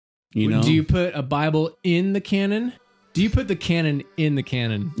You know? Do you put a Bible in the canon? Do you put the canon in the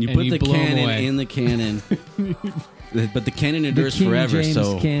canon? You put the canon in the canon, but the canon endures King forever. James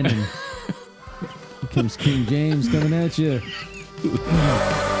So canon. Here comes King James coming at you.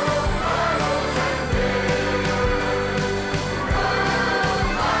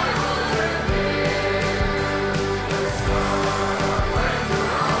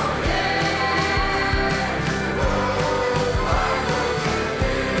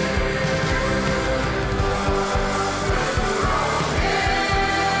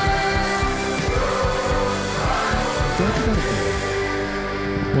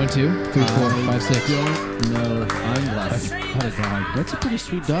 One, 2, 3, 4, 5, 6. No, I'm left. Oh, God. that's a pretty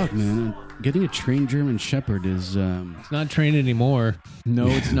sweet dog, man. Getting a trained German Shepherd is. It's not trained anymore. No,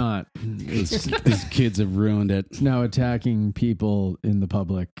 it's not. These kids have ruined it. It's now attacking people in the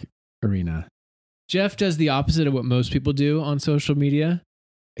public arena. Jeff does the opposite of what most people do on social media.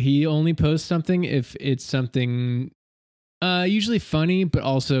 He only posts something if it's something usually funny, but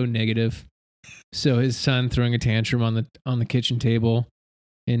also negative. So his son throwing a tantrum on the kitchen table,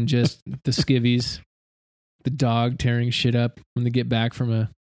 and just the skivvies, the dog tearing shit up when they get back from a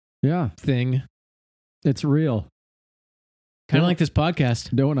thing. It's real. Kind of like this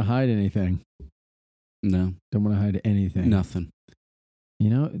podcast. Don't want to hide anything. No. Don't want to hide anything. Nothing. You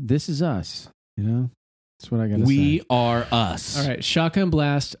know, this is us. You know, that's what I got to say. We are us. All right, shotgun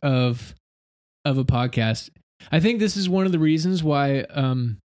blast of a podcast. I think this is one of the reasons why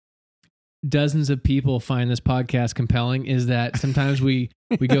dozens of people find this podcast compelling, is that sometimes we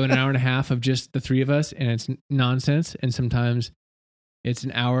go an hour and a half of just the three of us and it's nonsense, and sometimes it's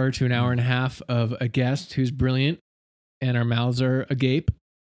an hour to an hour and a half of a guest who's brilliant and our mouths are agape,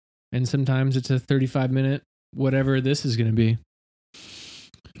 and sometimes it's a 35-minute whatever this is going to be.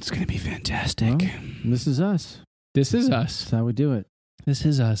 It's going to be fantastic. Well, this is us. This is us. That's how we do it. This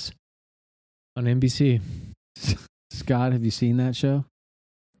is us on NBC. Scott, have you seen that show?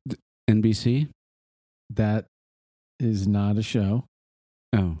 NBC? That is not a show.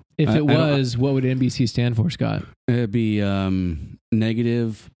 Oh. If it was, what would NBC stand for, Scott? It'd be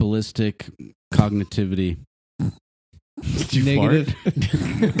negative ballistic cognitivity. Negative.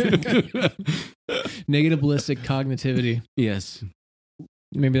 Negative ballistic cognitivity. Yes.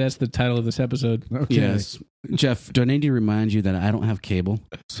 Maybe that's the title of this episode. Okay. Yes. Jeff, do I need to remind you that I don't have cable,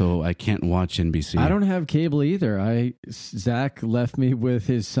 so I can't watch NBC? I don't have cable either. Zach left me with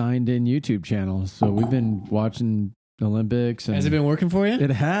his signed-in YouTube channel, so we've been watching Olympics. And Has it been working for you?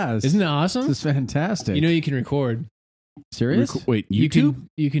 It has. Isn't it awesome? It's fantastic. You know you can record. Serious? Wait, YouTube?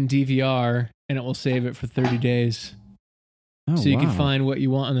 You can DVR, and it will save it for 30 days. Oh, so you wow. can find what you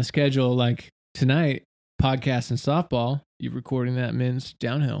want on the schedule. Like tonight, podcast and softball. You're recording that men's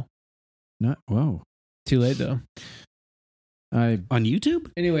downhill. Whoa. Too late, though. On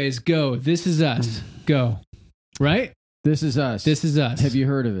YouTube? Anyways, go. This is us. Go. Right? This is us. This is us. Have you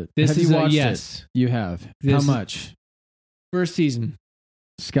heard of it? This have is you watched yes. it? You have. This How is- much? First season.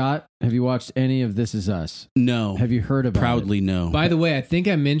 Scott, have you watched any of This Is Us? No. Have you heard about Proudly it? no. By the way, I think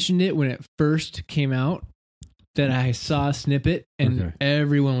I mentioned it when it first came out, that I saw a snippet and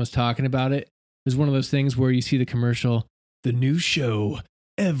everyone was talking about it. It was one of those things where you see the commercial, the new show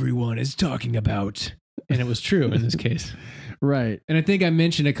everyone is talking about. And it was true in this case. Right. And I think I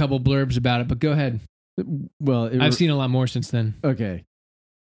mentioned a couple blurbs about it, but go ahead. Well, I've seen a lot more since then. Okay.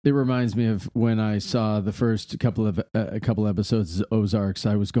 It reminds me of when I saw the first couple episodes of Ozarks.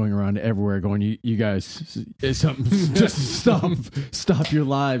 I was going around everywhere going, you guys, just stop your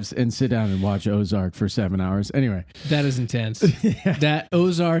lives and sit down and watch Ozark for 7 hours. Anyway. That is intense. Yeah. That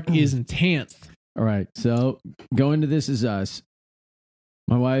Ozark is intense. All right. So going to This Is Us.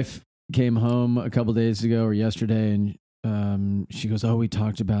 My wife came home a couple days ago or yesterday, and she goes, "Oh, we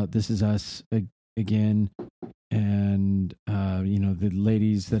talked about This Is Us again." And, the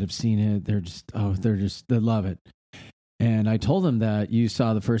ladies that have seen it, they love it. And I told them that you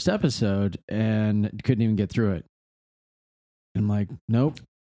saw the first episode and couldn't even get through it. I'm like, nope,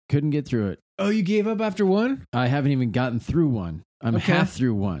 couldn't get through it. Oh, you gave up after one? I haven't even gotten through one. I'm half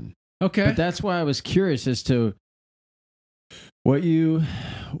through one. Okay. But that's why I was curious as to what you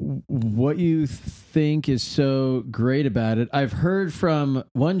think is so great about it. I've heard from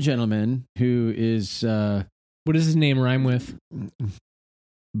one gentleman who is what does his name rhyme with?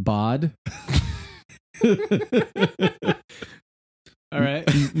 Bod. All right.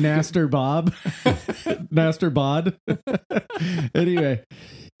 Naster Bob. Naster Bod. Anyway,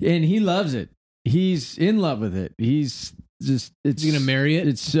 and he loves it. He's in love with it. He's just Is he gonna marry it?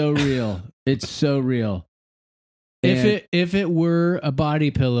 It's so real. It's so real. If it were a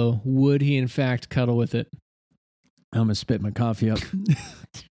body pillow, would he in fact cuddle with it? I'm gonna spit my coffee up.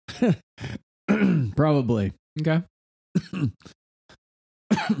 Probably. Okay.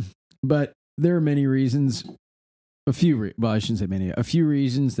 But there are many reasons. I shouldn't say many. A few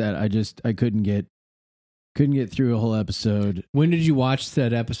reasons that I couldn't get through a whole episode. When did you watch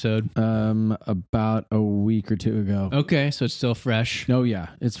that episode? About a week or two ago. Okay, so it's still fresh. Oh yeah,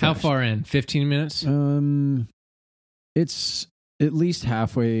 it's How fresh. far in? 15 minutes? It's at least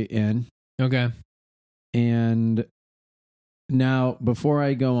halfway in. Okay. And now, before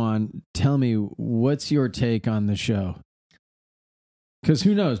I go on, tell me, what's your take on the show? Because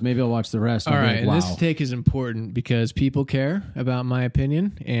who knows? Maybe I'll watch the rest. All I'll be right. like, And wow. this take is important because people care about my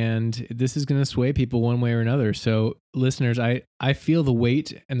opinion, and this is going to sway people one way or another. So, listeners, I feel the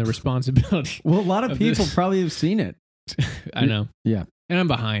weight and the responsibility. Well, a lot of of people this. probably have seen it. I know. Yeah. And I'm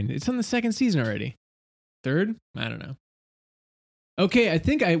behind. It's on the second season already. Third? I don't know. Okay, I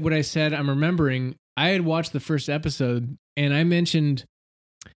think what I said, I'm remembering, I had watched the first episode and I mentioned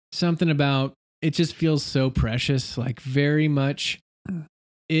something about it just feels so precious, like very much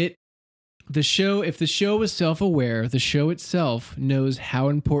if the show was self-aware, the show itself knows how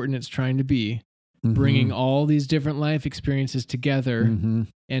important it's trying to be, bringing all these different life experiences together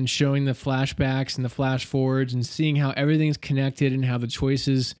and showing the flashbacks and the flash forwards and seeing how everything's connected and how the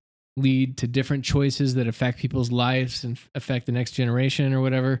choices lead to different choices that affect people's lives and affect the next generation or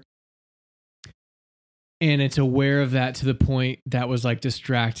whatever. And it's aware of that to the point that was like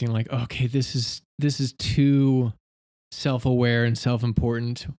distracting, like, okay, this is too self-aware and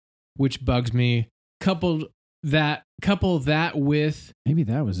self-important, which bugs me. Couple that with maybe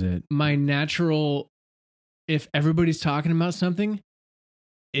that was it. my natural, if everybody's talking about something,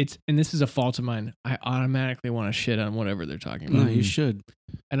 and this is a fault of mine, I automatically want to shit on whatever they're talking about. No, you should.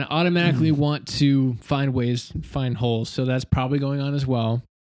 And I automatically want to find holes. So that's probably going on as well.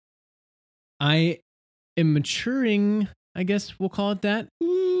 I am maturing, I guess we'll call it that,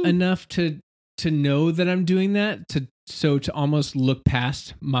 enough to know that I'm doing that, to almost look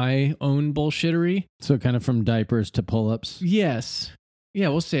past my own bullshittery. So kind of from diapers to pull-ups. Yes. Yeah,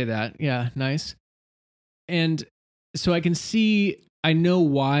 we'll say that. Yeah, nice. And so I know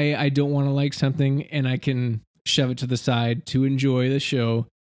why I don't want to like something, and I can shove it to the side to enjoy the show,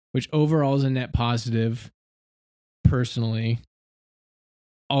 which overall is a net positive personally.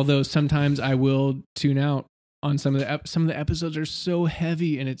 Although sometimes I will tune out on some of the episodes are so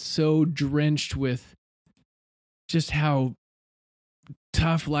heavy and it's so drenched with just how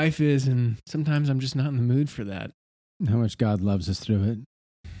tough life is, and sometimes I'm just not in the mood for that. How much God loves us through it.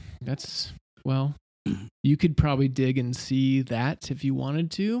 That's, well, you could probably dig and see that if you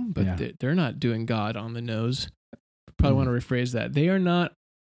wanted to, but Yeah. they're not doing God on the nose. Probably want to rephrase that. They are not.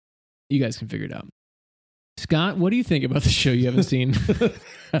 You guys can figure it out. Scott, what do you think about the show you haven't seen?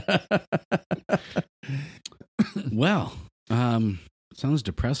 Well, sounds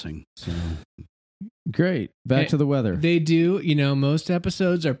depressing. So Great. Back to the weather. They do. Most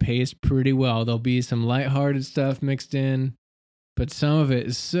episodes are paced pretty well. There'll be some lighthearted stuff mixed in, but some of it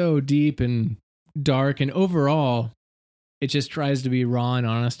is so deep and dark. And overall, it just tries to be raw and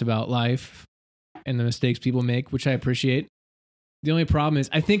honest about life and the mistakes people make, which I appreciate. The only problem is,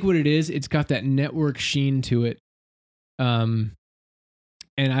 I think what it is, it's got that network sheen to it. And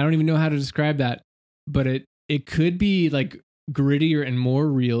I don't even know how to describe that, but it could be like grittier and more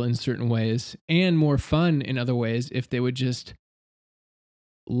real in certain ways and more fun in other ways if they would just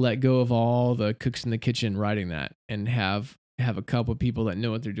let go of all the cooks in the kitchen writing that and have a couple of people that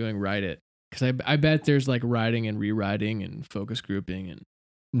know what they're doing write it. Because I bet there's like writing and rewriting and focus grouping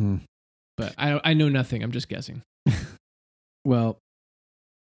but I know nothing. I'm just guessing. Well,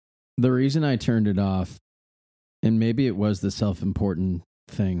 the reason I turned it off, and maybe it was the self-important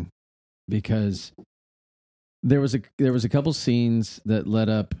thing, because there was a couple scenes that led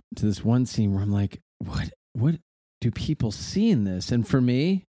up to this one scene where I'm like, what do people see in this? And for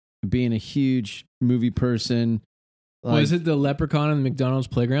me, being a huge movie person, like, Was it the leprechaun in the McDonald's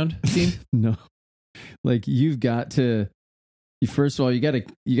playground scene? no, like you've got to. First of all, you got to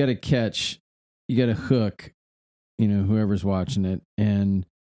hook, whoever's watching it. And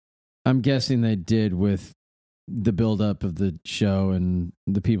I'm guessing they did with the buildup of the show and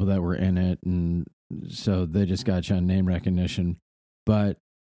the people that were in it. And so they just got you on name recognition. But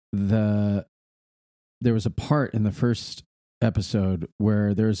there was a part in the first episode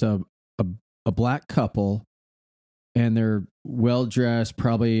where there's a black couple, and they're well dressed,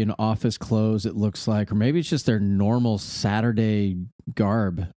 probably in office clothes, it looks like, or maybe it's just their normal Saturday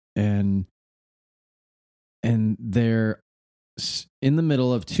garb. And they're in the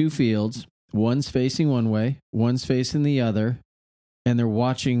middle of two fields. One's facing one way, one's facing the other, and they're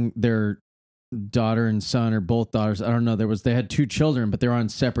watching their daughter and son, or both daughters. I don't know. They had 2 children, but they're on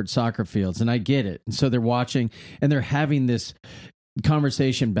separate soccer fields, and I get it. And so they're watching, and they're having this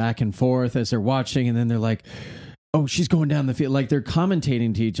conversation back and forth as they're watching, and then they're like, "Oh, she's going down the field." Like they're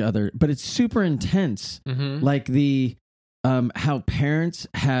commentating to each other, but it's super intense. Mm-hmm. Like how parents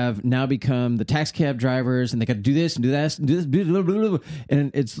have now become the taxi cab drivers, and they got to do this and do that and do this, blah, blah, blah, blah.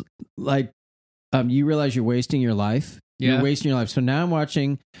 And it's like you realize you're wasting your life. Yeah. You're wasting your life. So now I'm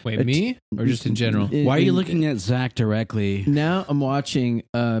watching. Wait, me or just in general? Why are you looking at Zach directly? Now I'm watching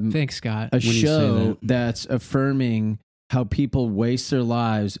Thanks, Scott. a you say show that. that's affirming how people waste their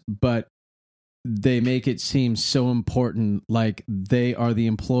lives, but they make it seem so important, like they are the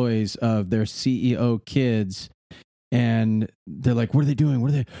employees of their CEO kids. And they're like, what are they doing?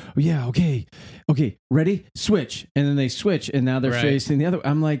 What are they? Oh, yeah, okay, ready? Switch. And then they switch, and now they're Right. facing the other.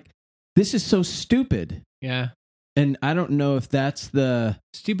 I'm like, this is so stupid. Yeah. And I don't know if that's the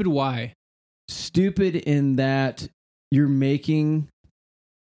Stupid why? stupid in that you're making,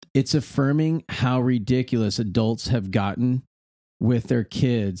 it's affirming how ridiculous adults have gotten with their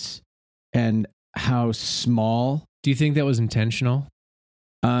kids and how small. Do you think that was intentional?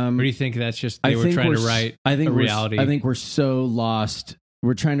 Or do you think that's just they were trying to write I think a reality? I think we're so lost.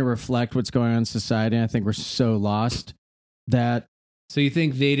 We're trying to reflect what's going on in society. And I think we're so lost that So you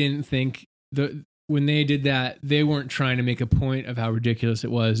think they didn't think when they did that, they weren't trying to make a point of how ridiculous it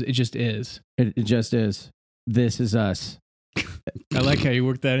was. It just is. it just is. This is us. I like how you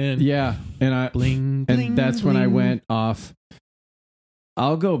worked that in. Yeah, and Bling, bling, and that's when I bling. went off.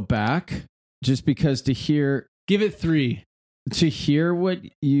 I'll go back just because to hear Give it 3 what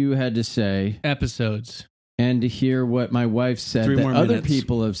you had to say episodes. and to hear what my wife said 3 that more other minutes.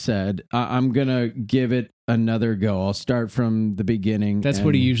 people have said. I'm gonna give it another go. I'll start from the beginning. That's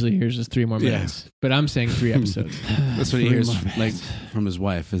what he usually hears is 3 more Yeah. minutes. But I'm saying 3 episodes. That's what he 3 hears more like minutes. from his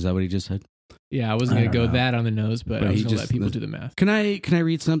wife. Is that what he just said? Yeah, I wasn't I going to don't go know. that on the nose, but But I was he going to let just- people do the math. Can I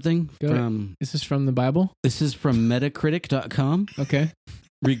read something Go ahead. from? Is this from the Bible? This is from Metacritic.com Okay.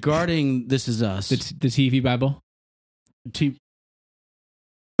 regarding This Is Us. The TV Bible?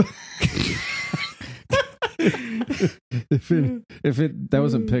 if it that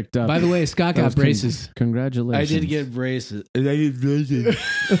wasn't picked up. By the way, Scott That got was braces. I Congratulations. did get braces. I did braces.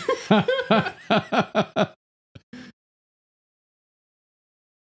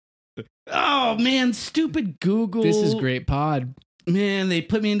 Oh man, stupid Google. This is great pod. Man, they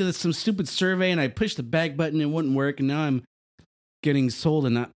put me into some stupid survey and I pushed the back button and it wouldn't work and now I'm getting sold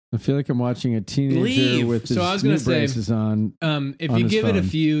and not. I feel like I'm watching a teenager Leave. with his So I was gonna new say, braces on. If On you his give it a phone.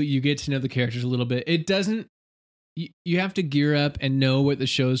 few, you get to know the characters a little bit. It doesn't. You have to gear up and know what the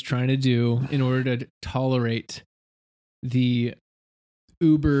show's trying to do in order to tolerate the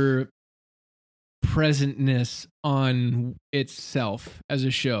uber presentness on itself as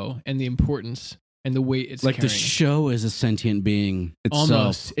a show and the importance and the weight it's Like the carrying. show is a sentient being itself.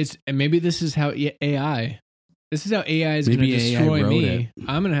 Almost. It's and maybe this is how AI. This is how AI is going to Maybe AI destroy wrote me. it.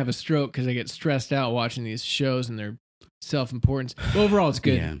 I'm going to have a stroke because I get stressed out watching these shows and their self-importance. But overall, it's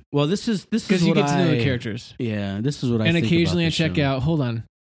good Yeah. Well, this is because you what get to know the I- characters. Yeah, this is what I And think occasionally I about the check show. out. Hold on.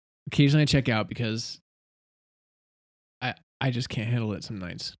 Occasionally I check out because I just can't handle it some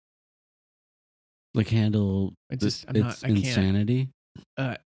nights. Like handle I just I'm its not. I insanity.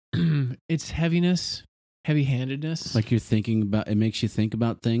 can't. It's heaviness, heavy-handedness. Like you're thinking about it makes you think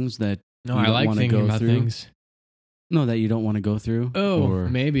about things that no, you I don't like wanna thinking go about through? things. no that you don't want to go through. Oh, or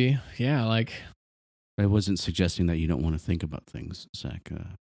maybe. Yeah, like I wasn't suggesting that you don't want to think about things, Zach.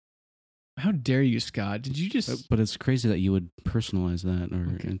 how dare you, Scott? Did you just But it's crazy that you would personalize that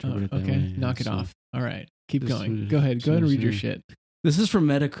or interpret it that okay, way. knock it So- off. All right, keep This going. is- Go ahead and read your so- shit. This is from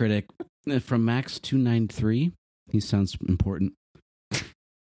Metacritic, from Max293. He sounds important.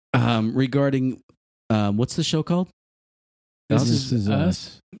 Regarding, what's the show called? This This is is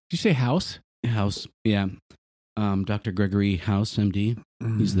us. Did you say house? House. Yeah. Dr. Gregory House, MD.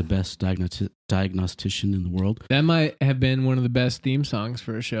 He's the best diagnostician in the world. That might have been one of the best theme songs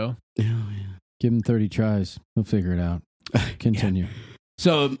for a show. Yeah. Give him 30 tries. He'll figure it out. Continue.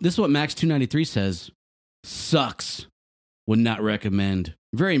 So this is what Max293 says. Sucks. Would not recommend.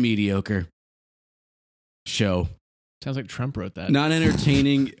 Very mediocre show. Sounds like Trump wrote that. Not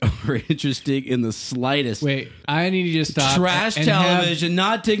entertaining or interesting in the slightest. Wait, I need you to stop. Trash and have- television,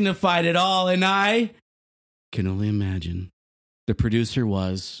 not dignified at all. And I can only imagine the producer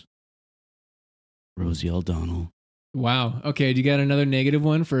was Rosie O'Donnell. Wow. Okay, do you got another negative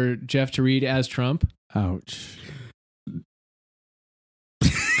one for Jeff to read as Trump? Ouch.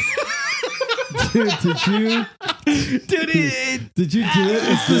 Dude, did you Dude, did you do it?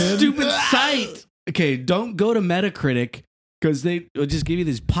 it's the again? stupid site. Okay, don't go to Metacritic Because they will just give you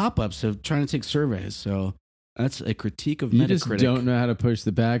these pop-ups of trying to take surveys. So that's a critique of You Metacritic. just don't know how to push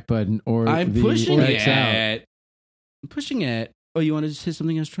the back button or I'm the pushing X out. it. I'm pushing it. Oh, you want to say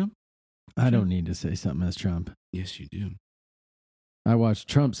something as Trump? I don't need to say something as Trump. Yes, you do. I watched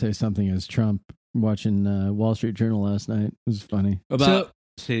Trump say something as Trump watching Wall Street Journal last night. It was funny. Go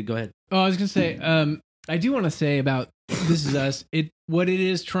ahead. Oh, I was gonna say, I do want to say about This Is Us. What it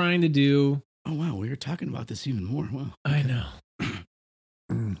is trying to do. Oh wow, we were talking about this even more. Wow. I know.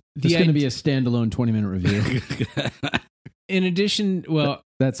 It's going to be a standalone 20-minute review. In addition, well,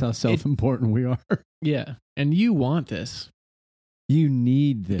 That's how self-important we are. yeah, and you want this. You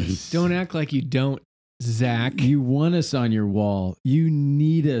need this. Don't act like you don't, Zach. You want us on your wall. You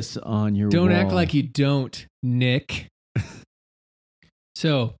need us on your wall. Don't act like you don't, Nick.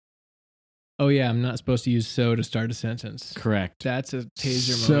 So, oh yeah, I'm not supposed to use "so" to start a sentence. Correct. That's a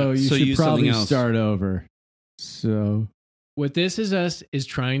taser So moment. you So should use something probably else. start over. So What This Is Us is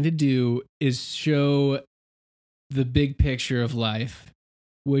trying to do is show the big picture of life,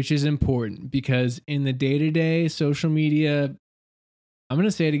 which is important because in the day-to-day social media, I'm going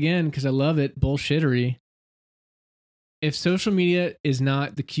to say it again because I love it, bullshittery. If social media is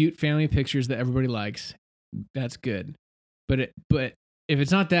not the cute family pictures that everybody likes, that's good. But if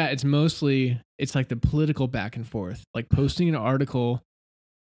it's not that, it's like the political back and forth, like posting an article,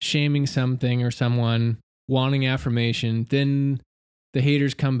 shaming something or someone, wanting affirmation, then the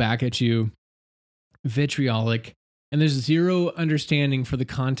haters come back at you, vitriolic, and there's zero understanding for the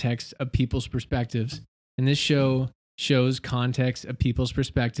context of people's perspectives. And this show shows context of people's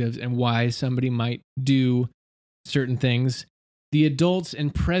perspectives and why somebody might do certain things. The adults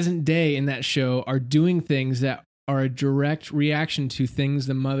in present day in that show are doing things that are a direct reaction to things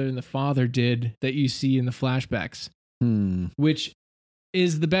the mother and the father did that you see in the flashbacks, which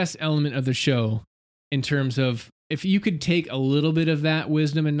is the best element of the show in terms of if you could take a little bit of that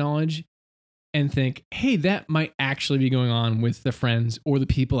wisdom and knowledge and think, hey, that might actually be going on with the friends or the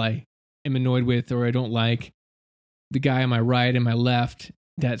people I am annoyed with or I don't like, the guy on my right and my left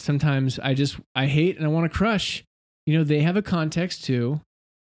that sometimes I hate and I want to crush. You know, they have a context too.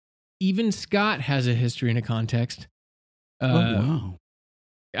 Even Scott has a history and a context. Wow.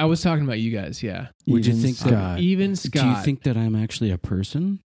 I was talking about you guys, yeah. Would you Even think Scott? Even Scott. Do you think that I'm actually a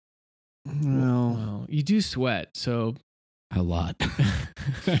person? Well, Well, you do sweat, so A lot.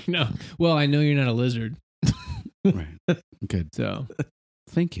 I know. Well, I know you're not a lizard, Right. Good. so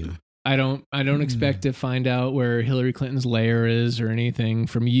Thank you. I don't expect to find out where Hillary Clinton's lair is or anything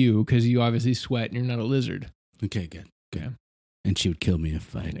from you because you obviously sweat and you're not a lizard. Okay, good. Good. Yeah. And she would kill me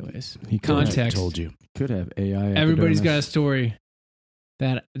if I Anyways, he could have, context. told you. could have AI. Everybody's got a epidermis. story.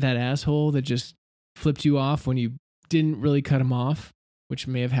 That asshole that just flipped you off when you didn't really cut him off, which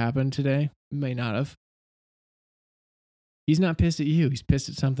may have happened today, may not have. He's not pissed at you. He's pissed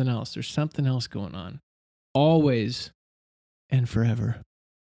at something else. There's something else going on. Always and forever.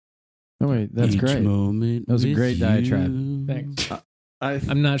 Oh wait, that's Each great. Moment That was a with great you. diatribe. Thanks. I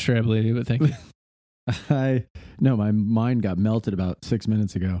I'm not sure I believe you, but thank you. no, my mind got melted about 6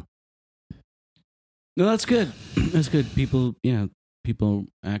 minutes ago. No, that's good. That's good. People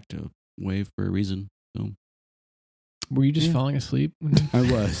act a way for a reason. So Were you just Yeah. falling asleep? I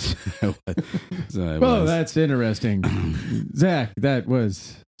was. I Oh, was. that's interesting. Zach, that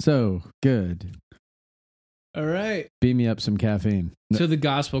was so good. All right. Beam me up some caffeine. So the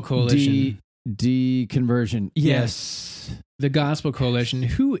Gospel Coalition. Deconversion. Yes. The Gospel Coalition.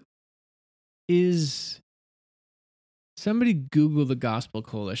 Who is... Somebody Google the Gospel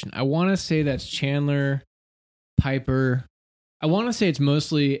Coalition. I want to say that's Chandler, Piper. I want to say it's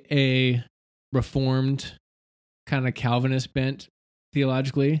mostly a Reformed kind of Calvinist bent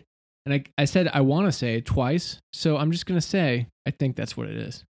theologically. And I said I want to say twice. So I'm just going to say I think that's what it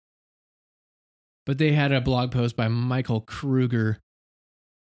is. But they had a blog post by Michael Kruger,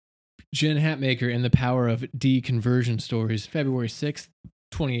 Jen Hatmaker, and the Power of Deconversion Stories, February 6th,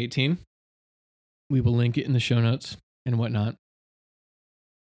 2018. We will link it in the show notes and whatnot.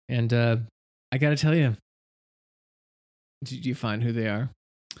 And I got to tell you, did you find who they are?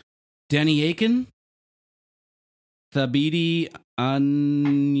 Danny Aiken, Thabiti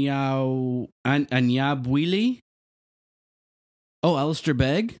Anyabwili. Oh, Alistair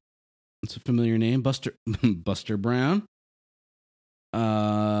Begg. That's a familiar name. Buster Brown.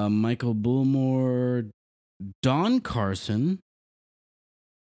 Michael Bullmore. Don Carson.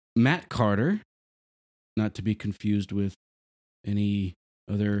 Matt Carter. Not to be confused with any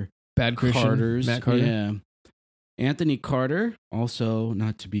other Bad Christian, Carters. Matt Carter. Yeah. Anthony Carter, also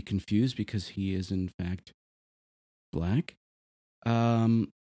not to be confused because he is in fact black. Brian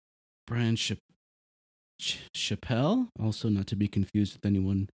Chappelle, also not to be confused with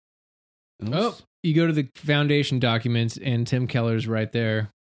anyone Oh, else. you go to the foundation documents, and Tim Keller's right there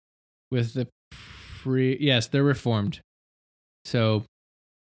with the yes, they're Reformed. So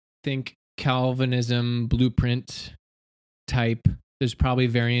think Calvinism blueprint type. There's probably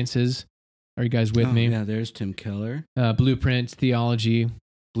variances. Are you guys with me? Yeah, there's Tim Keller. Blueprint theology.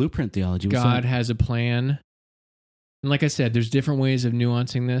 Blueprint theology. What's God that? has a plan. And like I said, there's different ways of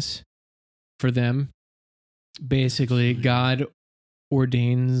nuancing this for them. Basically, God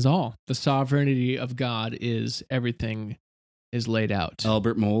ordains all. The sovereignty of God is everything is laid out.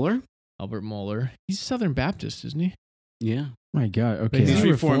 Albert Mohler. Albert Mohler. He's Southern Baptist, isn't he? Yeah. My God. But Okay. he's He's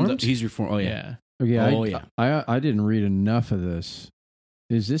reformed. Reformed? He's reformed. Oh, yeah. Okay. Oh, yeah. I didn't read enough of this.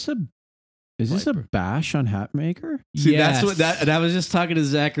 Is this a bash on Hatmaker? See, Yes. that's what that. And I was just talking to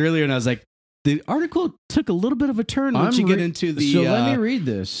Zach earlier, and I was like, the article took a little bit of a turn once you get into the So let me read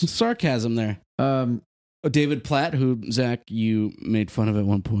this. sarcasm there. Um, David Platt, who, Zach, you made fun of at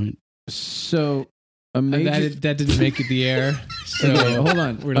one point. so a major. That didn't make it the air. So Okay, hold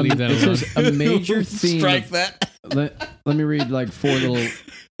on. We're gonna leave that It alone. says a major theme. Strike that. Let me read like 4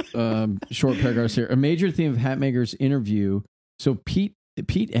 little short paragraphs here. A major theme of Hatmaker's interview. So Pete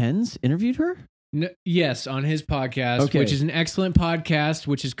Enns interviewed her? No, yes, on his podcast, Okay. which is an excellent podcast,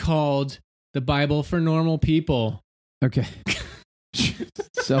 which is called The Bible for Normal People. Okay.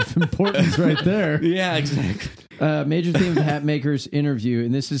 Self-importance right there. Yeah, exactly. Major theme of Hatmaker's interview,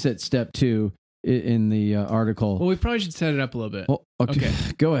 and this is at step 2 in the article. Well, we probably should set it up a little bit. Oh, okay. okay.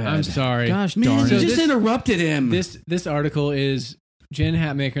 Go ahead. I'm sorry. Gosh Man, darn you it. just this- interrupted him. This article is Jen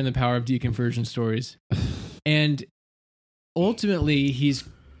Hatmaker and the Power of Deconversion Stories. And ultimately,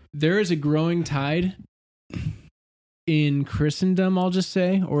 there is a growing tide in Christendom, I'll just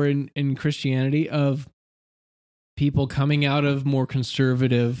say, or in Christianity, of people coming out of more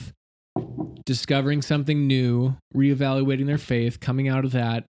conservative, discovering something new, reevaluating their faith, coming out of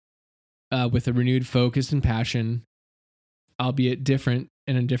that with a renewed focus and passion, albeit different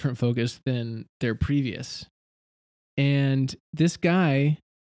and a different focus than their previous. And this guy,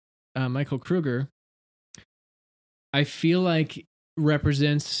 Michael Kruger, I feel like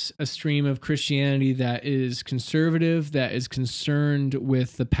represents a stream of Christianity that is conservative, that is concerned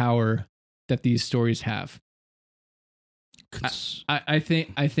with the power that these stories have. I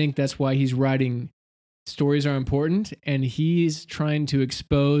think that's why he's writing. Stories are important, and he's trying to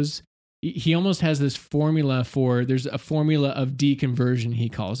expose. He almost has this formula there's a formula of deconversion, he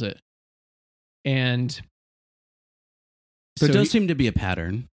calls it. And there so does seem to be a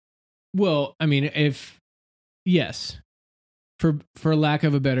pattern. well, I mean, yes, for lack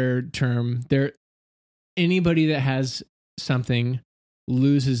of a better term, anybody that has something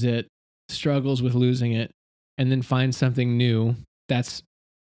loses it, struggles with losing it, and then finds something new. That's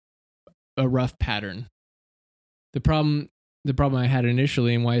a rough pattern. The problem I had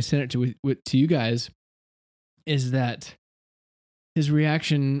initially, and why I sent it to you guys, is that his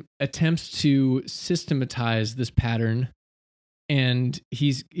reaction attempts to systematize this pattern, and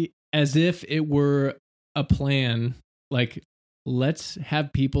he's as if it were a plan, like, let's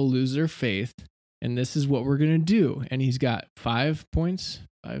have people lose their faith, and this is what we're going to do. And he's got 5 points,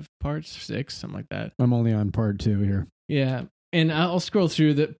 5 parts, 6, something like that. I'm only on part 2 here. Yeah. And I'll scroll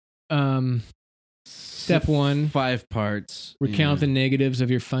through the step 1, 5 parts. recount the negatives of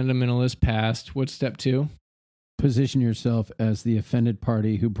your fundamentalist past. What's step 2? Position yourself as the offended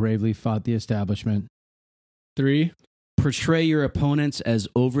party who bravely fought the establishment. 3, Portray your opponents as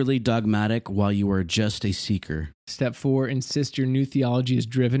overly dogmatic while you are just a seeker. step 4, insist your new theology is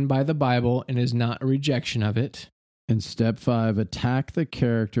driven by the Bible and is not a rejection of it. And step 5, attack the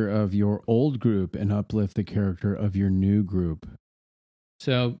character of your old group and uplift the character of your new group.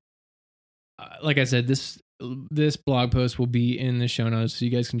 So, like I said, this blog post will be in the show notes, so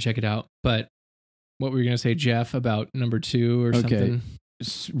you guys can check it out. But what were you going to say, Jeff, about number 2 or something?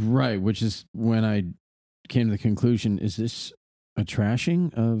 Right, which is when I came to the conclusion, is this a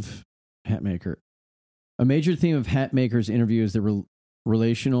trashing of Hatmaker? A major theme of Hatmaker's interview is the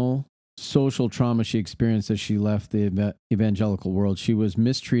relational, social trauma she experienced as she left the evangelical world. She was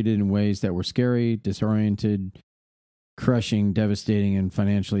mistreated in ways that were scary, disoriented, crushing, devastating, and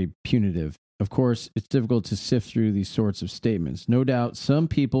financially punitive. Of course, it's difficult to sift through these sorts of statements. No doubt some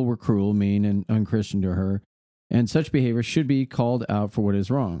people were cruel, mean, and unchristian to her, and such behavior should be called out for what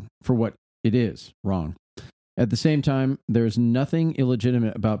is wrong, for what it is wrong. At the same time, there's nothing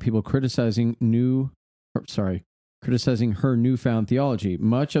illegitimate about people criticizing her newfound theology.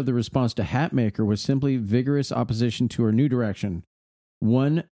 Much of the response to Hatmaker was simply vigorous opposition to her new direction,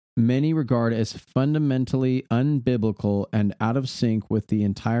 one many regard as fundamentally unbiblical and out of sync with the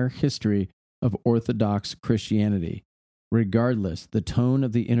entire history of Orthodox Christianity. Regardless, the tone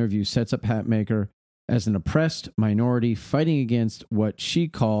of the interview sets up Hatmaker as an oppressed minority fighting against what she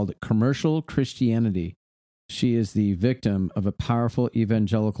called commercial Christianity. She is the victim of a powerful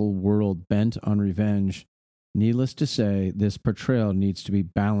evangelical world bent on revenge. Needless to say, this portrayal needs to be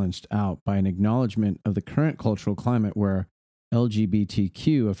balanced out by an acknowledgement of the current cultural climate where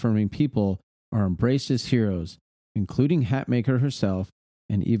LGBTQ affirming people are embraced as heroes, including Hatmaker herself,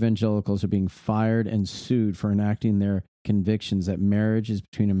 and evangelicals are being fired and sued for enacting their convictions that marriage is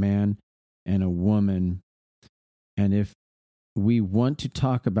between a man and a woman. And if we want to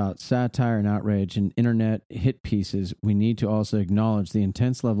talk about satire and outrage and internet hit pieces, we need to also acknowledge the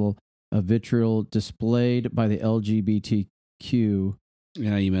intense level of vitriol displayed by the LGBTQ.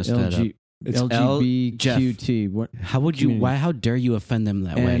 Yeah, you messed that up. It's LGBTQT. What? How would you? Why? How dare you offend them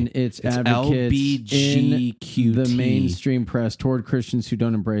that way? And it's advocates in the mainstream press toward Christians who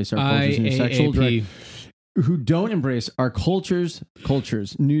don't embrace our culture's new sexual direction. Who don't embrace our culture's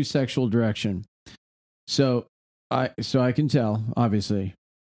new sexual direction. So I can tell. Obviously,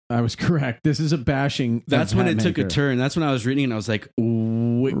 I was correct. This is a bashing. That's when it took a turn. That's when I was reading and I was like,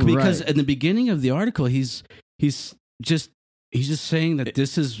 because in the beginning of the article, he's just saying that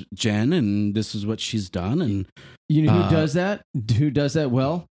this is Jen and this is what she's done. And you know who does that? Who does that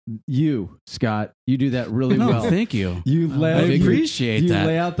well? You, Scott. You do that really well. Thank you. I appreciate that. You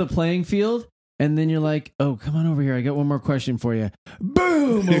lay out the playing field, and then you're like, "Oh, come on over here. I got one more question for you."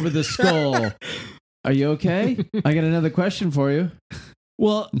 Boom! Over the skull. Are you okay? I got another question for you.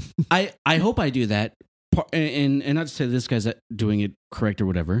 Well, I hope I do that, and not to say this guy's doing it correct or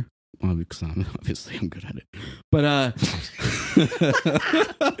whatever. Because obviously I'm good at it, but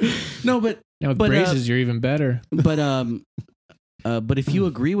no, but now with braces you're even better. But if you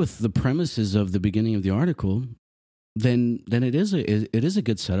agree with the premises of the beginning of the article, then it is a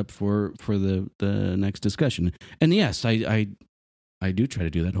good setup for the next discussion. And yes, I do try to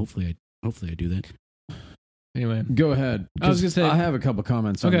do that. Hopefully I do that. Anyway, go ahead. I was gonna say I have a couple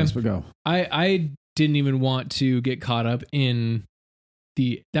comments on this, but go. I didn't even want to get caught up in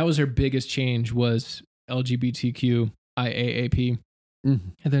that was her biggest change was LGBTQ IAAP.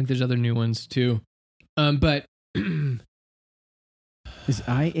 I think there's other new ones too. But is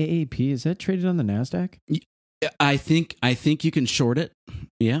IAAP, is that traded on the NASDAQ? I think you can short it.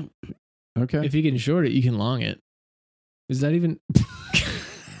 Yeah. Okay. If you can short it, you can long it. Is that even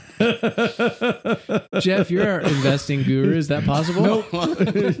Jeff, you're our investing guru. Is that possible? Nope.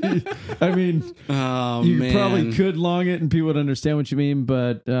 I mean, you probably could long it and people would understand what you mean,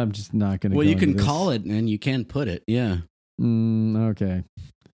 but I'm just not going to. Well, you can call it and you can put it. Yeah. Okay.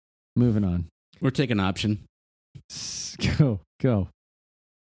 Moving on. Or take an option. Go.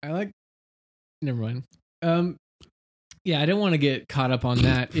 I like. Never mind. Yeah, I don't want to get caught up on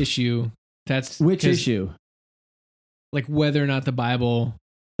that issue. That's which issue? Like whether or not the Bible.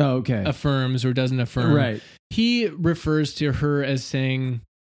 Oh, okay. Affirms or doesn't affirm. Right. He refers to her as saying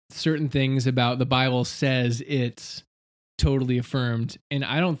certain things about the Bible says it's totally affirmed. And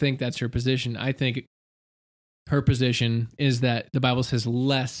I don't think that's her position. I think her position is that the Bible says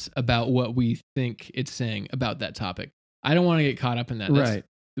less about what we think it's saying about that topic. I don't want to get caught up in that. Right.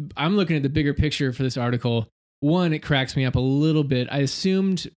 I'm looking at the bigger picture for this article. One, it cracks me up a little bit. I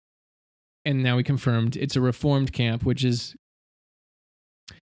assumed, and now we confirmed, it's a Reformed camp, which is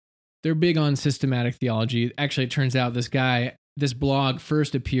they're big on systematic theology. Actually, it turns out this blog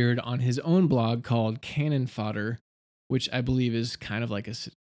first appeared on his own blog called Cannon Fodder, which I believe is kind of like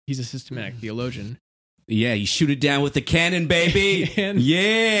he's a systematic theologian. Yeah, you shoot it down with the cannon, baby.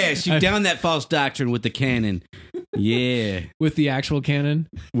 Yeah, shoot down that false doctrine with the cannon. Yeah. With the actual cannon?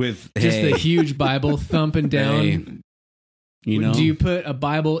 With just the huge Bible thumping down. Hey, you know? Do you put a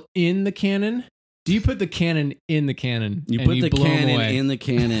Bible in the cannon? Do you put the cannon in the cannon? You put the cannon in the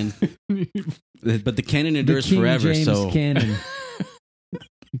cannon. But the cannon endures forever. James so cannon.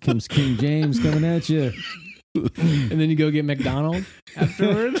 Here comes King James coming at you. And then you go get McDonald's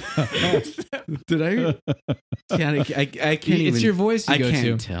afterward. Did I? I can't even. It's your voice you I go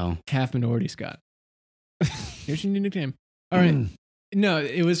can't to. tell. Half minority Scott. Here's your new nickname. All right. No,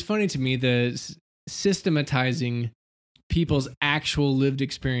 it was funny to me the systematizing people's actual lived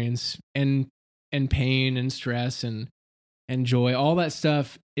experience and pain and stress and joy. All that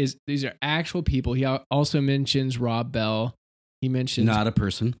stuff these are actual people. He also mentions Rob Bell. He mentions not a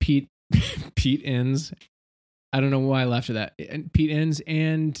person. Pete Enns. I don't know why I laughed at that. And Pete Enns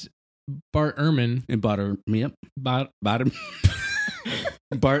and Bart Ehrman. And Bart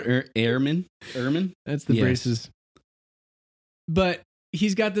Ehrman. Ehrman. That's the braces. But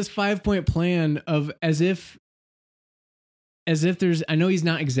he's got this 5-point plan of as if as if there's, I know he's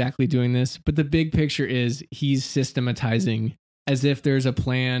not exactly doing this, but the big picture is he's systematizing as if there's a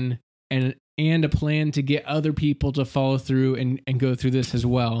plan and a plan to get other people to follow through and go through this as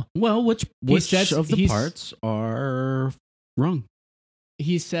well. Well, which of the he's- parts are wrong?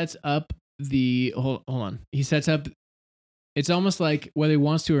 He sets up the, hold on. He sets up, it's almost like whether he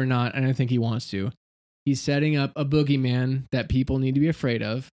wants to or not, and I think he wants to, he's setting up a boogeyman that people need to be afraid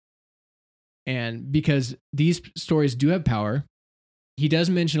of. And because these stories do have power, he does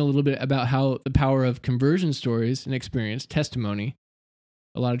mention a little bit about how the power of conversion stories and experience, testimony.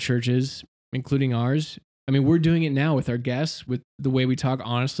 A lot of churches, including ours, I mean, we're doing it now with our guests, with the way we talk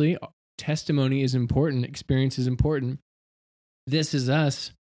honestly. Testimony is important. Experience is important. This Is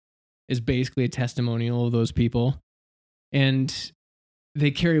Us is basically a testimonial of those people. And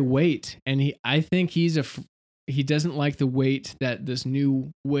they carry weight. And I think he doesn't like the weight that this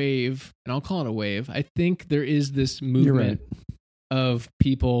new wave, and I'll call it a wave. I think there is this movement of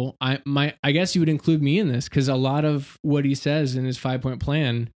people. I guess you would include me in this, because a lot of what he says in his 5-point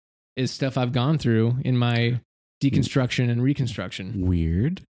plan is stuff I've gone through in my deconstruction and reconstruction.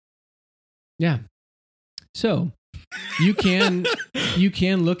 Weird. Yeah. So you can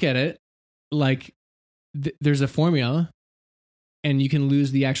look at it like there's a formula, and you can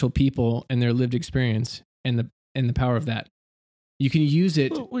lose the actual people and their lived experience and the power of that. You can use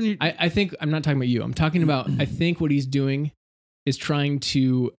it. Well, I think I'm not talking about you. I'm talking about, I think what he's doing is trying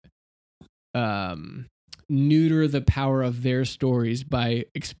to neuter the power of their stories by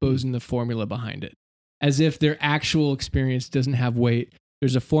exposing the formula behind it, as if their actual experience doesn't have weight.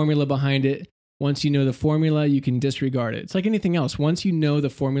 There's a formula behind it. Once you know the formula, you can disregard it. It's like anything else. Once you know the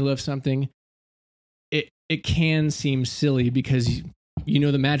formula of something, it can seem silly because you know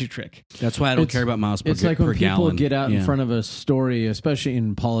the magic trick. That's why I don't care about miles per It's like when per people gallon. get out in front of a story, especially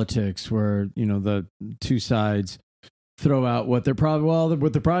in politics, where the two sides throw out what they're probably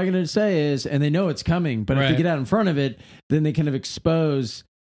going to say is, and they know it's coming. But if they get out in front of it, then they kind of expose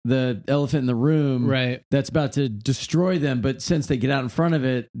the elephant in the room, right? That's about to destroy them. But since they get out in front of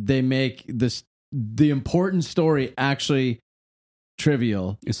it, they make the important story actually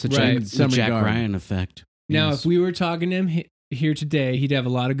trivial. It's the Jack Ryan effect. Now, if we were talking to him here today, he'd have a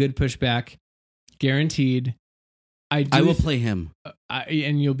lot of good pushback, guaranteed. I will play him,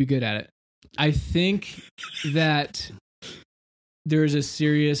 and you'll be good at it. I think that there's a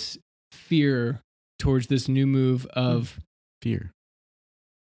serious fear towards this new move of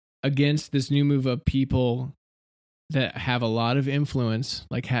against this new move of people that have a lot of influence,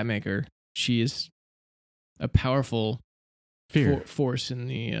 like Hatmaker. She is a powerful force in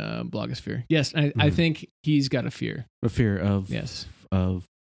the blogosphere. Yes, I think he's got a fear. A fear of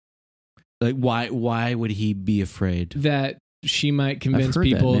like why would he be afraid that she might convince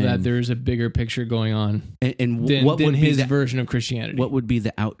people that there's a bigger picture going on, and what would his version of Christianity? What would be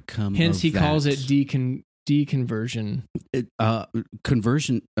the outcome? Hence, he calls it Conversion. deconversion.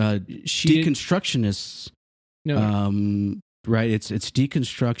 Deconstructionists. No, right. It's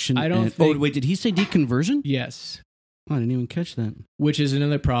deconstruction. I don't think. Oh wait, did he say deconversion? Yes. Oh, I didn't even catch that. Which is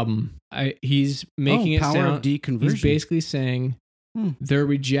another problem. He's making it power sound of deconversion. He's basically saying they're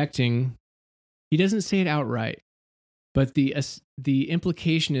rejecting. He doesn't say it outright, but the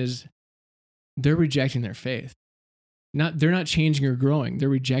implication is they're rejecting their faith. They're not changing or growing. They're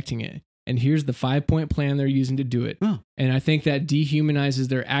rejecting it. And here's the 5-point plan they're using to do it. Oh. And I think that dehumanizes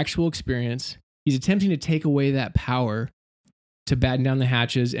their actual experience. He's attempting to take away that power to batten down the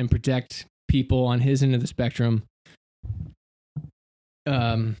hatches and protect people on his end of the spectrum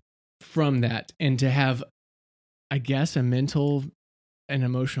from that, and to have, I guess, a mental and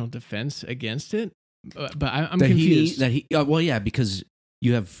emotional defense against it. But I'm confused. Because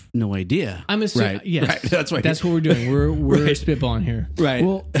you have no idea. I'm assuming, right. yes, right. That's what we're doing. We're right. spitballing here, right?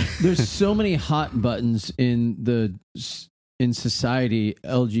 Well, there's so many hot buttons in society.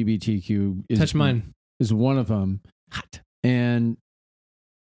 LGBTQ touch mine is one of them. Hot and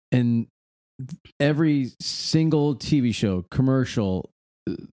every single TV show, commercial,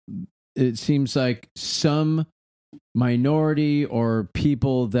 it seems like some minority or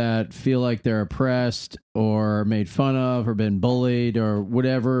people that feel like they're oppressed or made fun of or been bullied or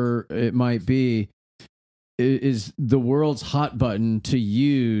whatever it might be is the world's hot button to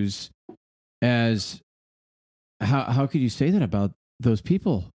use as how could you say that about those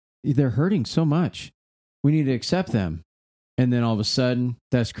people? They're hurting so much. We need to accept them. And then all of a sudden,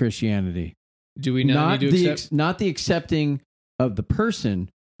 that's Christianity. Do we not need to accept? Not the accepting of the person,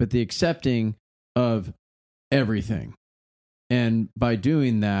 but the accepting of everything. And by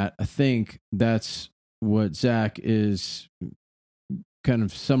doing that, I think that's what Zach is kind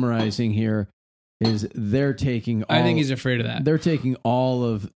of summarizing here, is they're taking. I think he's afraid of that. They're taking all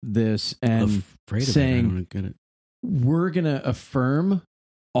of this and Afraid of saying, it. I don't get it. we're going to affirm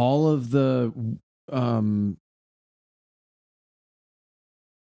all of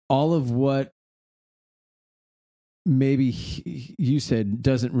what maybe you said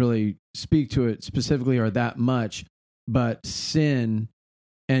doesn't really speak to it specifically or that much, but sin,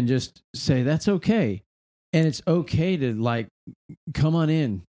 and just say that's okay. And it's okay to like come on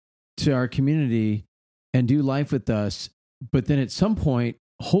in to our community and do life with us. But then at some point,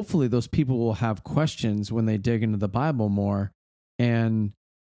 hopefully those people will have questions when they dig into the Bible more, and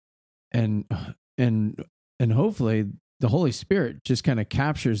hopefully the Holy Spirit just kind of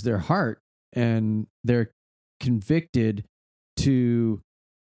captures their heart and they're convicted to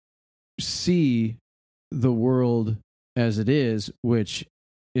see the world as it is, which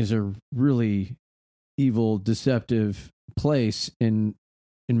is a really evil, deceptive place in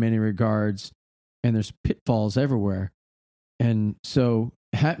many regards, and there's pitfalls everywhere. And so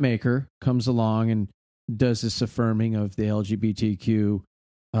Hatmaker comes along and does this affirming of the LGBTQ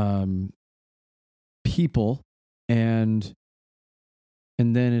people, and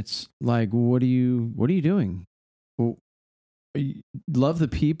then it's like, what are you doing? Well, love the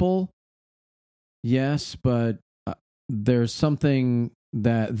people, yes, but there's something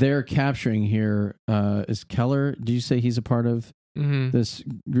that they're capturing here. Is Keller? Did you say he's a part of this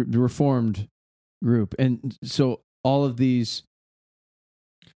Reformed group? And so all of these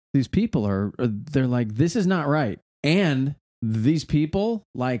people they're like, this is not right. And these people,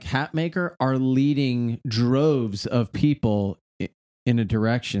 like Hatmaker, are leading droves of people in a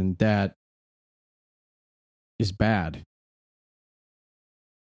direction that is bad.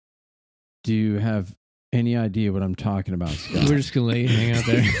 Do you have any idea what I'm talking about, Scott? We're just going to let you hang out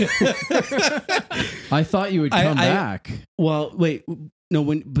there. I thought you would come back. Well, wait. No,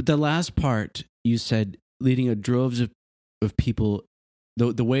 but the last part, you said leading a droves of people,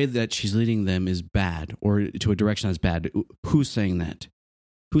 the way that she's leading them is bad, or to a direction that's bad. Who's saying that?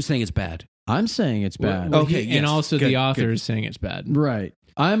 Who's saying it's bad? I'm saying it's bad. Well, Okay, and yes. also Good, the author good. is saying it's bad. Right.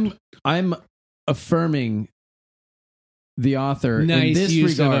 I'm affirming the author Nice in this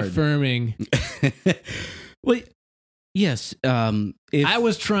use regard. of affirming. Well, yes. I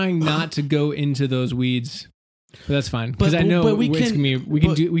was trying not to go into those weeds, but that's fine because I know we can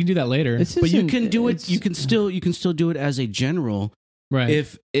do that later. It's but you isn't- can do it. it's- You can still do it as a general. Right.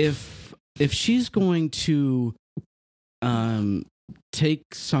 If she's going to take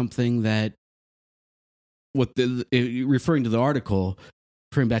something that referring to the article,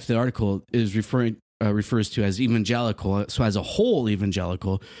 referring back to the article, is refers to as evangelical, so as a whole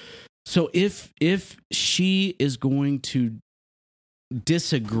evangelical. So if she is going to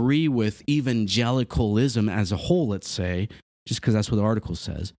disagree with evangelicalism as a whole, let's say, just because that's what the article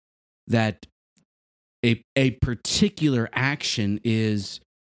says, that a particular action is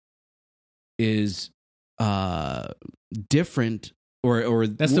different, or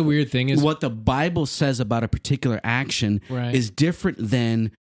that's the weird thing is what the Bible says about a particular action right. is different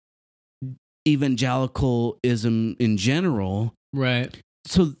than evangelicalism in general. Right.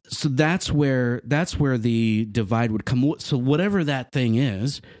 So that's where the divide would come. So whatever that thing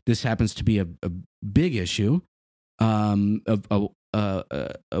is, this happens to be a big issue, a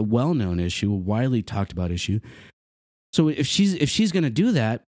well-known issue, a widely talked about issue. So if she's going to do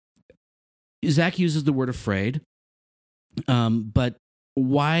that, Zach uses the word afraid, but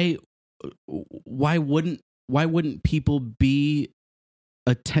why wouldn't people be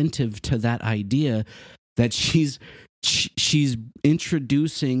attentive to that idea that she's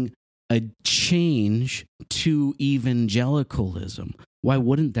introducing a change to evangelicalism? Why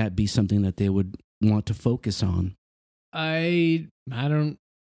wouldn't that be something that they would want to focus on? I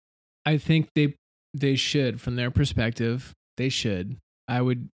think they should, from their perspective. They should. I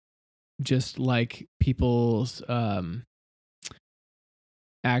would just like people's the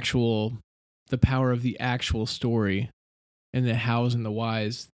power of the actual story and the hows and the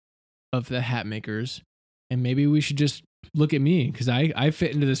whys of the Hatmakers. And maybe we should just look at me because I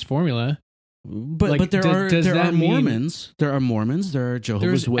fit into this formula. But there are Mormons. There are Mormons. There are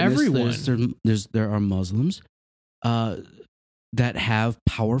Jehovah's Witnesses. Everyone. There are Muslims that have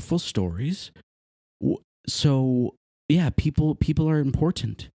powerful stories. So yeah, people are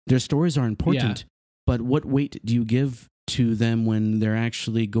important. Their stories are important. Yeah. But what weight do you give to them when they're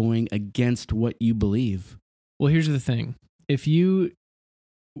actually going against what you believe? Well, here's the thing.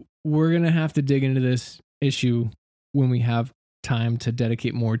 We're going to have to dig into this issue when we have time to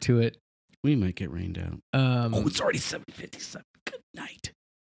dedicate more to it. We might get rained out. It's already 7:57. Good night.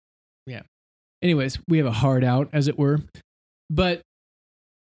 Yeah. Anyways, we have a hard out, as it were. But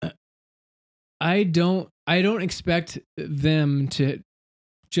I don't expect them to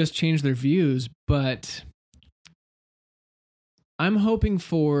just change their views, but I'm hoping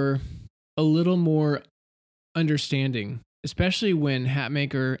for a little more understanding, especially when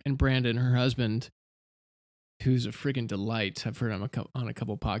Hatmaker and Brandon, her husband, who's a freaking delight, I've heard on a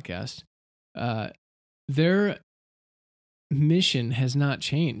couple podcasts, their mission has not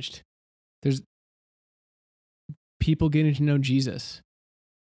changed. There's people getting to know Jesus.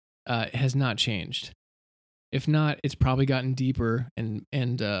 It has not changed. If not, it's probably gotten deeper and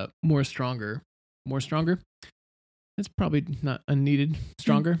more stronger. More stronger? That's probably not unneeded.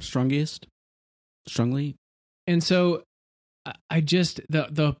 Stronger? Strongest? Strongly? And so I just,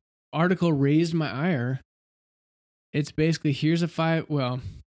 the article raised my ire. It's basically, here's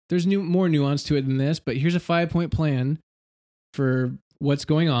there's more nuance to it than this, but here's a 5-point plan for what's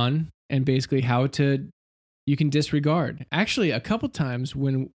going on and basically how you can disregard. Actually, a couple times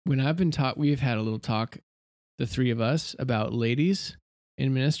when I've been taught, we've had a little talk, the three of us, about ladies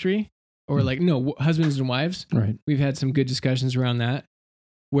in ministry, or husbands and wives. Right. We've had some good discussions around that,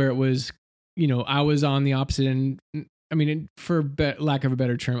 where it was, I was on the opposite end. I mean, lack of a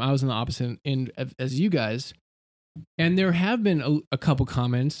better term, I was on the opposite end as you guys. And there have been a couple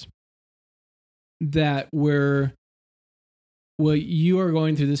comments that were, well, you are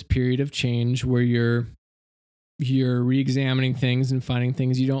going through this period of change where you're re-examining things and finding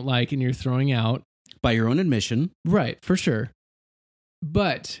things you don't like and you're throwing out. By your own admission. Right, for sure.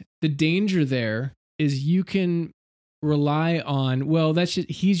 But the danger there is you can rely on, well,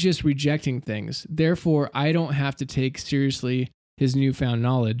 he's just rejecting things. Therefore, I don't have to take seriously his newfound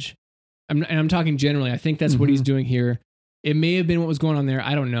knowledge. I'm talking generally. I think that's what he's doing here. It may have been what was going on there.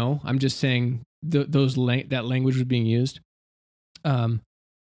 I don't know. I'm just saying that language was being used. And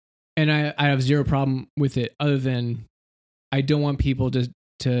I have zero problem with it, other than I don't want people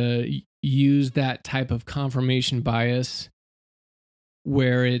to use that type of confirmation bias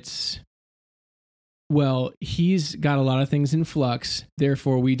where it's, well, he's got a lot of things in flux,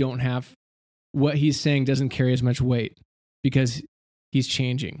 therefore we don't have, what he's saying doesn't carry as much weight because he's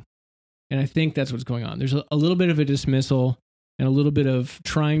changing. And I think that's what's going on. There's a little bit of a dismissal and a little bit of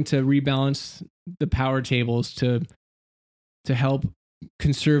trying to rebalance the power tables to help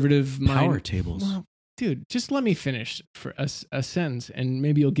conservative power tables. Well, dude, just let me finish for a sentence and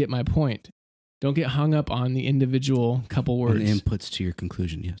maybe you'll get my point. Don't get hung up on the individual couple words. On inputs to your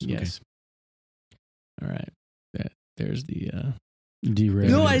conclusion, yes. Yes. Okay. All right. There's the derail.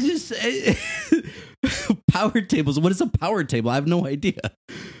 No, power tables. What is a power table? I have no idea.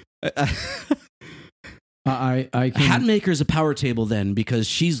 Hatmaker is a power table then because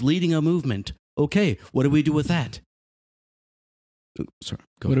she's leading a movement. Okay, what do we do with that? Sorry.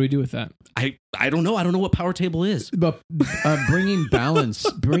 What do we do with that? I don't know. I don't know what power table is. But bringing balance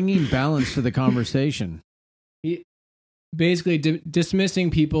to the conversation. Basically,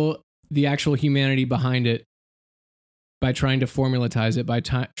 dismissing people, the actual humanity behind it, by trying to formulatize it, by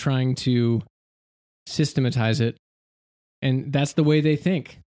trying to systematize it, and that's the way they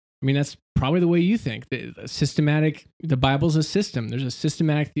think. I mean, that's probably the way you think. The Bible's a system. There's a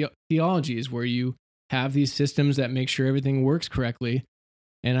systematic theologies where you have these systems that make sure everything works correctly.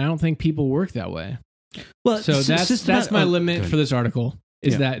 And I don't think people work that way. Well, so that's my limit for this article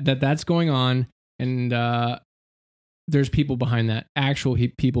is that's going on. And there's people behind that, actual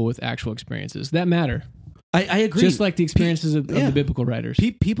people with actual experiences that matter. I agree. Just like the experiences of the biblical writers.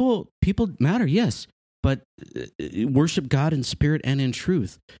 People matter, yes. But worship God in spirit and in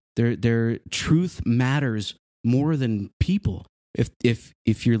truth. Their truth matters more than people.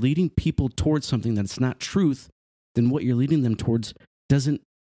 If you're leading people towards something that's not truth, then what you're leading them towards doesn't.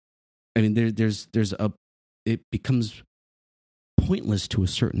 I mean, it becomes pointless to a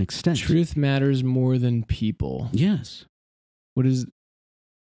certain extent. Truth matters more than people. Yes.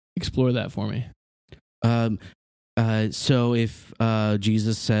 Explore that for me. So if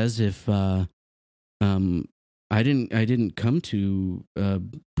Jesus says, I didn't come to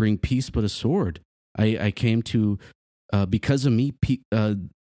bring peace but a sword. I came to because of me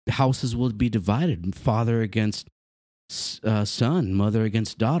houses will be divided, father against son, mother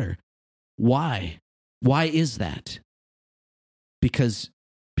against daughter. Why is that? Because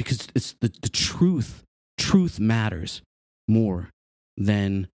it's the truth matters more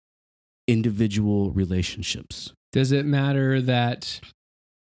than individual relationships. Does it matter that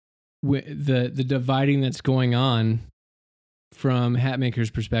the dividing that's going on from Hatmaker's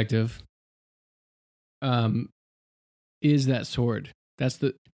perspective is that sword? That's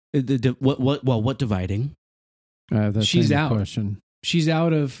what dividing? She's out. Question. She's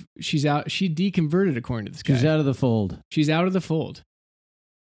out. She deconverted according to this guy. She's out of the fold. She's out of the fold.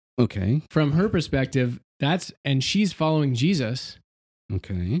 Okay. From her perspective, and she's following Jesus.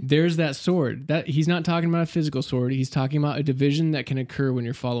 Okay. There's that sword. That he's not talking about a physical sword. He's talking about a division that can occur when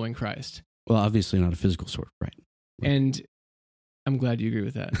you're following Christ. Well, obviously not a physical sword, right? And I'm glad you agree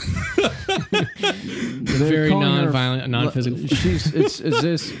with that. They're Very calling her- non-violent, non-physical. It's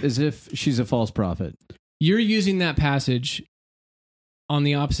as if she's a false prophet. You're using that passage on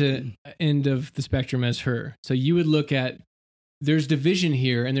the opposite end of the spectrum as her. So you would look at, there's division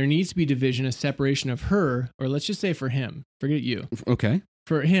here, and there needs to be division, a separation of her, or let's just say for him. Forget you. Okay.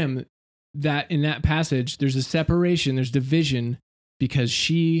 For him, that in that passage, there's a separation, there's division because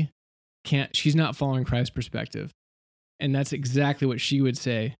she's not following Christ's perspective. And that's exactly what she would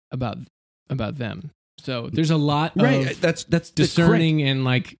say about them. So there's a lot Right. of That's discerning and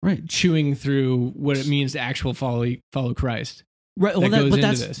like Right. chewing through what it means to actually follow Christ. Right. Well, that goes but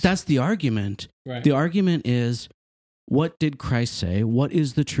into this. that's the argument. Right. The argument is, what did Christ say? What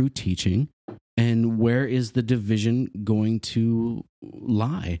is the true teaching? And where is the division going to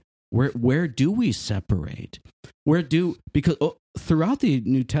lie? Where do we separate? Because throughout the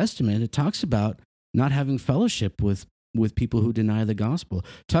New Testament, it talks about not having fellowship with people who deny the gospel.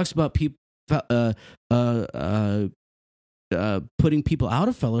 It talks about people putting people out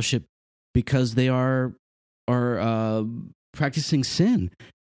of fellowship because they are practicing sin.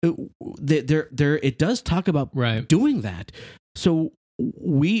 It does talk about Right. doing that. So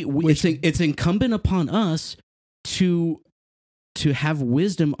it's incumbent upon us to have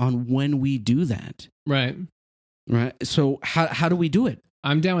wisdom on when we do that. Right. Right. So how do we do it?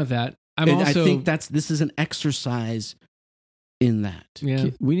 I'm down with that. I think this is an exercise in that. Yeah.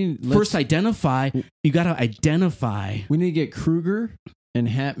 First, identify. You got to identify. We need to get Kruger and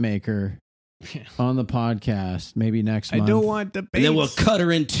Hatmaker on the podcast maybe next month. want the And then we'll cut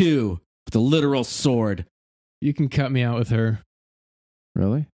her in two with a literal sword. You can cut me out with her.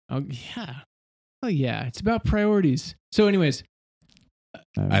 Really? Oh yeah. Oh yeah. It's about priorities. So, anyways,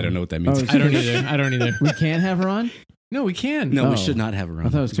 I don't know what that means. I don't either. We can't have her on? No, we can. No, Oh. we should not have her on. I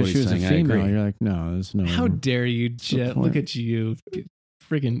thought it was is what because she he's was a saying. I female. agree. You're like, no, there's no. How dare you, Jet? point? Look at you.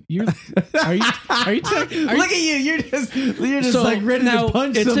 Friggin' Are you Look at you! You're just So, like ready now, to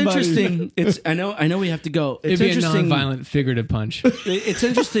punch it's somebody. interesting. I know we have to go. It'd It's be a interesting. non-violent figurative punch It's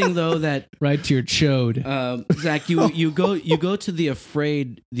interesting though that right to your chode. Zach, you go to the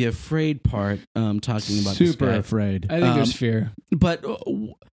afraid part, talking about this Super guy. afraid. I think there's fear. But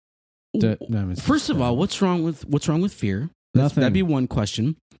first of all, what? what's wrong with fear? Nothing. That'd be one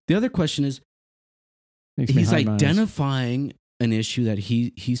question. The other question is he's identifying an issue that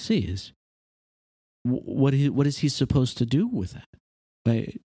he sees. What is he supposed to do with that?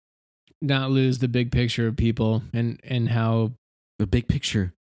 Like, Not lose the big picture of people and how, the big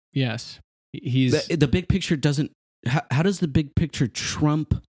picture. yes, he's The big picture doesn't. How does the big picture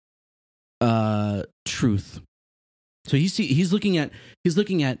trump truth? So he's looking at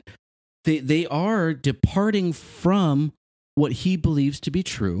they are departing from what he believes to be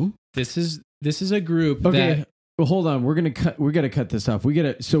true. this is a group Okay. that Well, hold on. We got to cut this off. We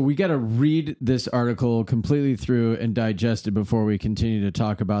got to read this article completely through and digest it before we continue to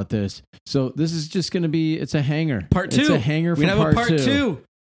talk about this. So this is just going to be, it's a hanger. Part two. It's a hanger for We have part a part two.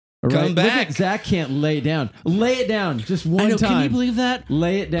 All right? Come Look back. at Zach can't lay it down. Lay it down. Just one I know. time. Can you believe that?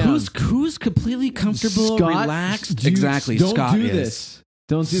 Lay it down. Who's completely comfortable, Scott, relaxed? dude, Exactly. Don't Scott do is. this.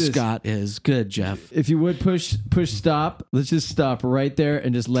 Don't do this. Scott is good, Jeff. If you would push stop, let's just stop right there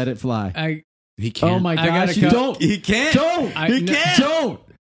and just let it fly. He can't. Oh my I gotta gosh, you cut. don't. He can't. Don't. I- no- Don't.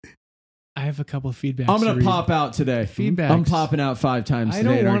 I have a couple of feedbacks. I'm to going to read. pop out today. Feedbacks. I'm popping out 5 times I today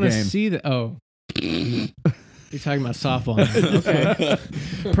don't in our want to game. see that. Oh, you're talking about softball.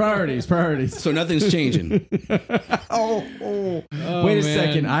 Okay. Priorities. So nothing's changing. Oh, wait a man.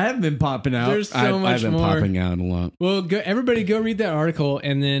 second. I haven't been popping out. There's so much I've been more. popping out a lot. Well, everybody go read that article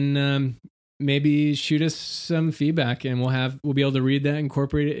and then maybe shoot us some feedback, and we'll be able to read that,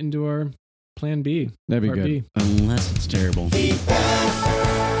 incorporate it into our plan B. That'd be Part good. B. Unless it's terrible.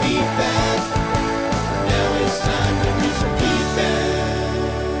 Now it's time to read some feedback.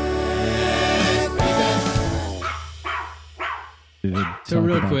 So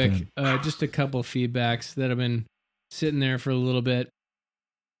real quick, just a couple feedbacks that have been sitting there for a little bit.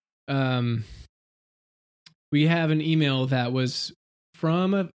 We have an email that was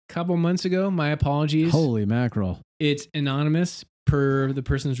from a couple months ago. My apologies. Holy mackerel. It's anonymous per the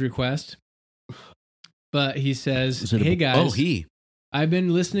person's request. But he says, Is it "Hey guys, Oh, he. I've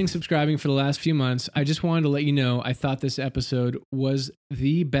been listening, subscribing for the last few months. I just wanted to let you know I thought this episode was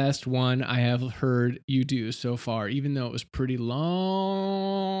the best one I have heard you do so far, even though it was pretty long.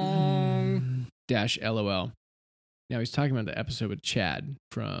 LOL. Now he's talking about the episode with Chad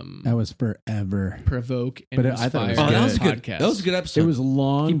from That was forever. Provoke and But I thought it was Inspire good. that was a good. podcast. That was a good episode. It was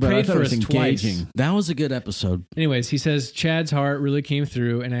long, He but I prayed thought for it was us twice. engaging. That was a good episode. Anyways, he says Chad's heart really came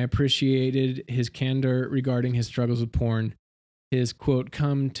through, and I appreciated his candor regarding his struggles with porn. His quote,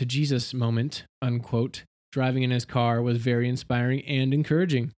 "come to Jesus" moment, unquote, driving in his car was very inspiring and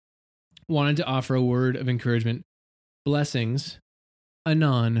encouraging. Wanted to offer a word of encouragement. Blessings.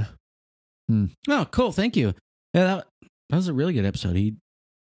 Anon. Oh, cool. Thank you. Yeah, that was a really good episode. He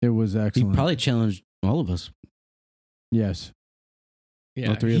It was excellent. probably challenged all of us. Yes. Yeah,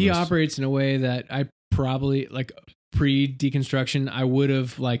 All three of he us. operates in a way that I probably, like, pre-deconstruction, I would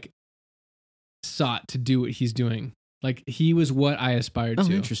have, like, sought to do what he's doing. Like, he was what I aspired Oh,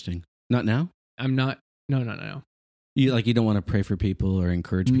 to. interesting. Not now. I'm not. No. You don't want to pray for people or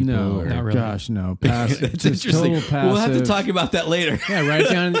encourage people. No, or, Not really. gosh, no. Pass, That's just interesting. total passive. We'll have to talk about that later. Yeah, write it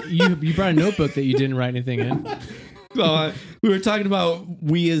down. You brought a notebook that you didn't write anything in. Well, we were talking about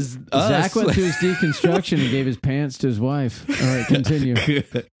we as us. Zach went to his deconstruction and gave his pants to his wife. All right, continue.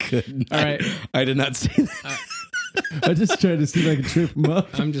 Good. All right. I did not say that. I just tried to see if I could trip him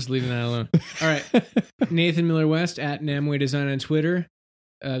up. I'm just leaving that alone. All right. Nathan Miller West at Namway Design on Twitter.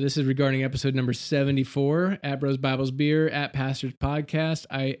 This is regarding episode number 74 at Bros Bibles Beer at Pastors Podcast.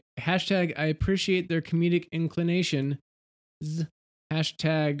 I appreciate their comedic inclination.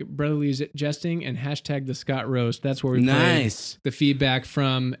 Hashtag brotherly jesting and hashtag the Scott roast. That's where we play Nice. the feedback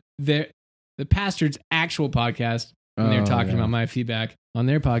from the pastor's actual podcast when they're Oh, talking yeah. about my feedback on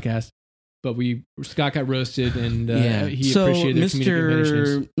their podcast. But Scott got roasted and Yeah. he So, appreciated their comedic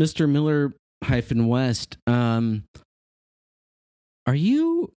inclinations. Mr. Miller West, are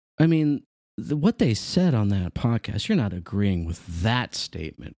you? I mean, what they said on that podcast, you're not agreeing with that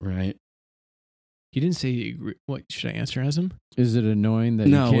statement, right? He didn't say he agree. What should I answer as him? Is it annoying that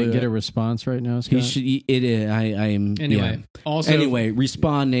No, you can't get a response right now, Scott? He should. It is. I am. Anyway, yeah. also Anyway,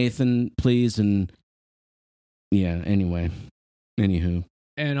 respond, Nathan, please, and yeah. Anyway, anywho.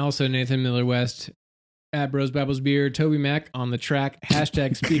 and also Nathan Miller West at Bros Bibles Beer, Toby Mac on the track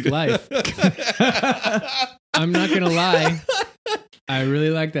hashtag Speak Life. I'm not gonna lie, I really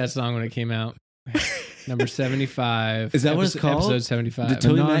liked that song when it came out. Number 75. Is that what it's called? Episode 75. The a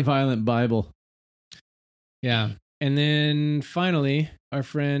Toby Mac- nonviolent Bible. Yeah. And then finally, our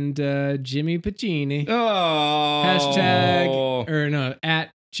friend Jimmy Pacini. Oh. Hashtag, or no,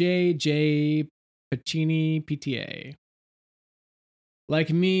 at JJ Pacini PTA. Like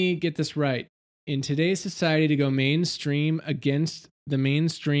me, get this right. In today's society, to go mainstream against the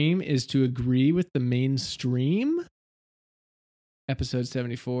mainstream is to agree with the mainstream. Episode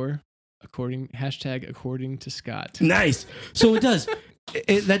 74, according to Scott. Nice. So it does.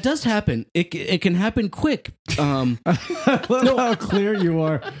 That does happen. It can happen quick. I love how clear you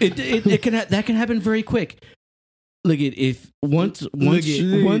are. It can that can happen very quick. Look at if once you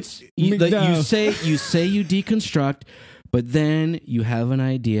say you deconstruct, but then you have an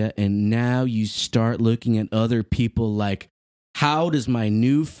idea and now you start looking at other people like, how does my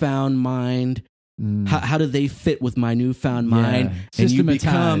newfound mind? How do they fit with my newfound mind? And you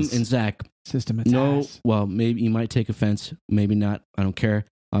become, and Zach, Systematize. no, well, maybe you might take offense, maybe not. I don't care,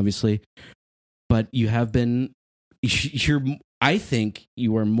 obviously. But you have been, I think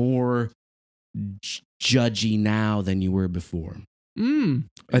you are more judgy now than you were before.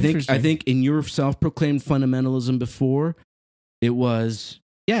 I think in your self-proclaimed fundamentalism before, it was,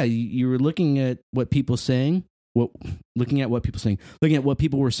 you were looking at what people looking at what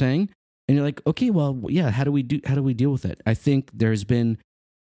people were saying, and you're like, okay, well, yeah, how do we deal with it? I think there's been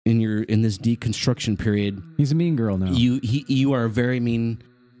in this deconstruction period. He's a mean girl now. You are a very mean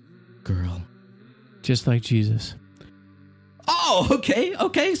girl. Just like Jesus. Oh,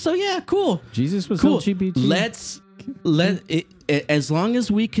 okay. So yeah, cool. Jesus was Cool. LGBT. Let it, as long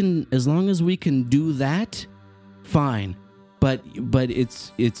as we can do that, fine. But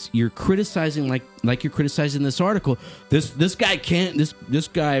it's you're criticizing like you're criticizing this article. This guy can't. This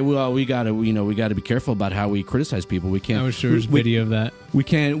guy. Well, we gotta be careful about how we criticize people. We can't. I was sure there's video of that. We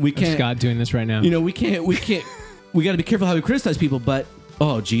can't. Scott doing this right now. We can't. We got to be careful how we criticize people. But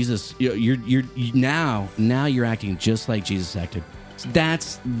oh, Jesus, you're now you're acting just like Jesus acted.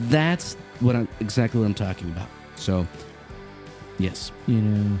 That's exactly what I'm talking about. So, yes.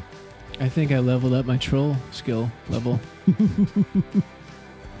 I think I leveled up my troll skill level.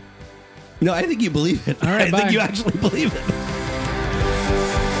 No, I think you believe it. All right, I bye. think you actually believe it.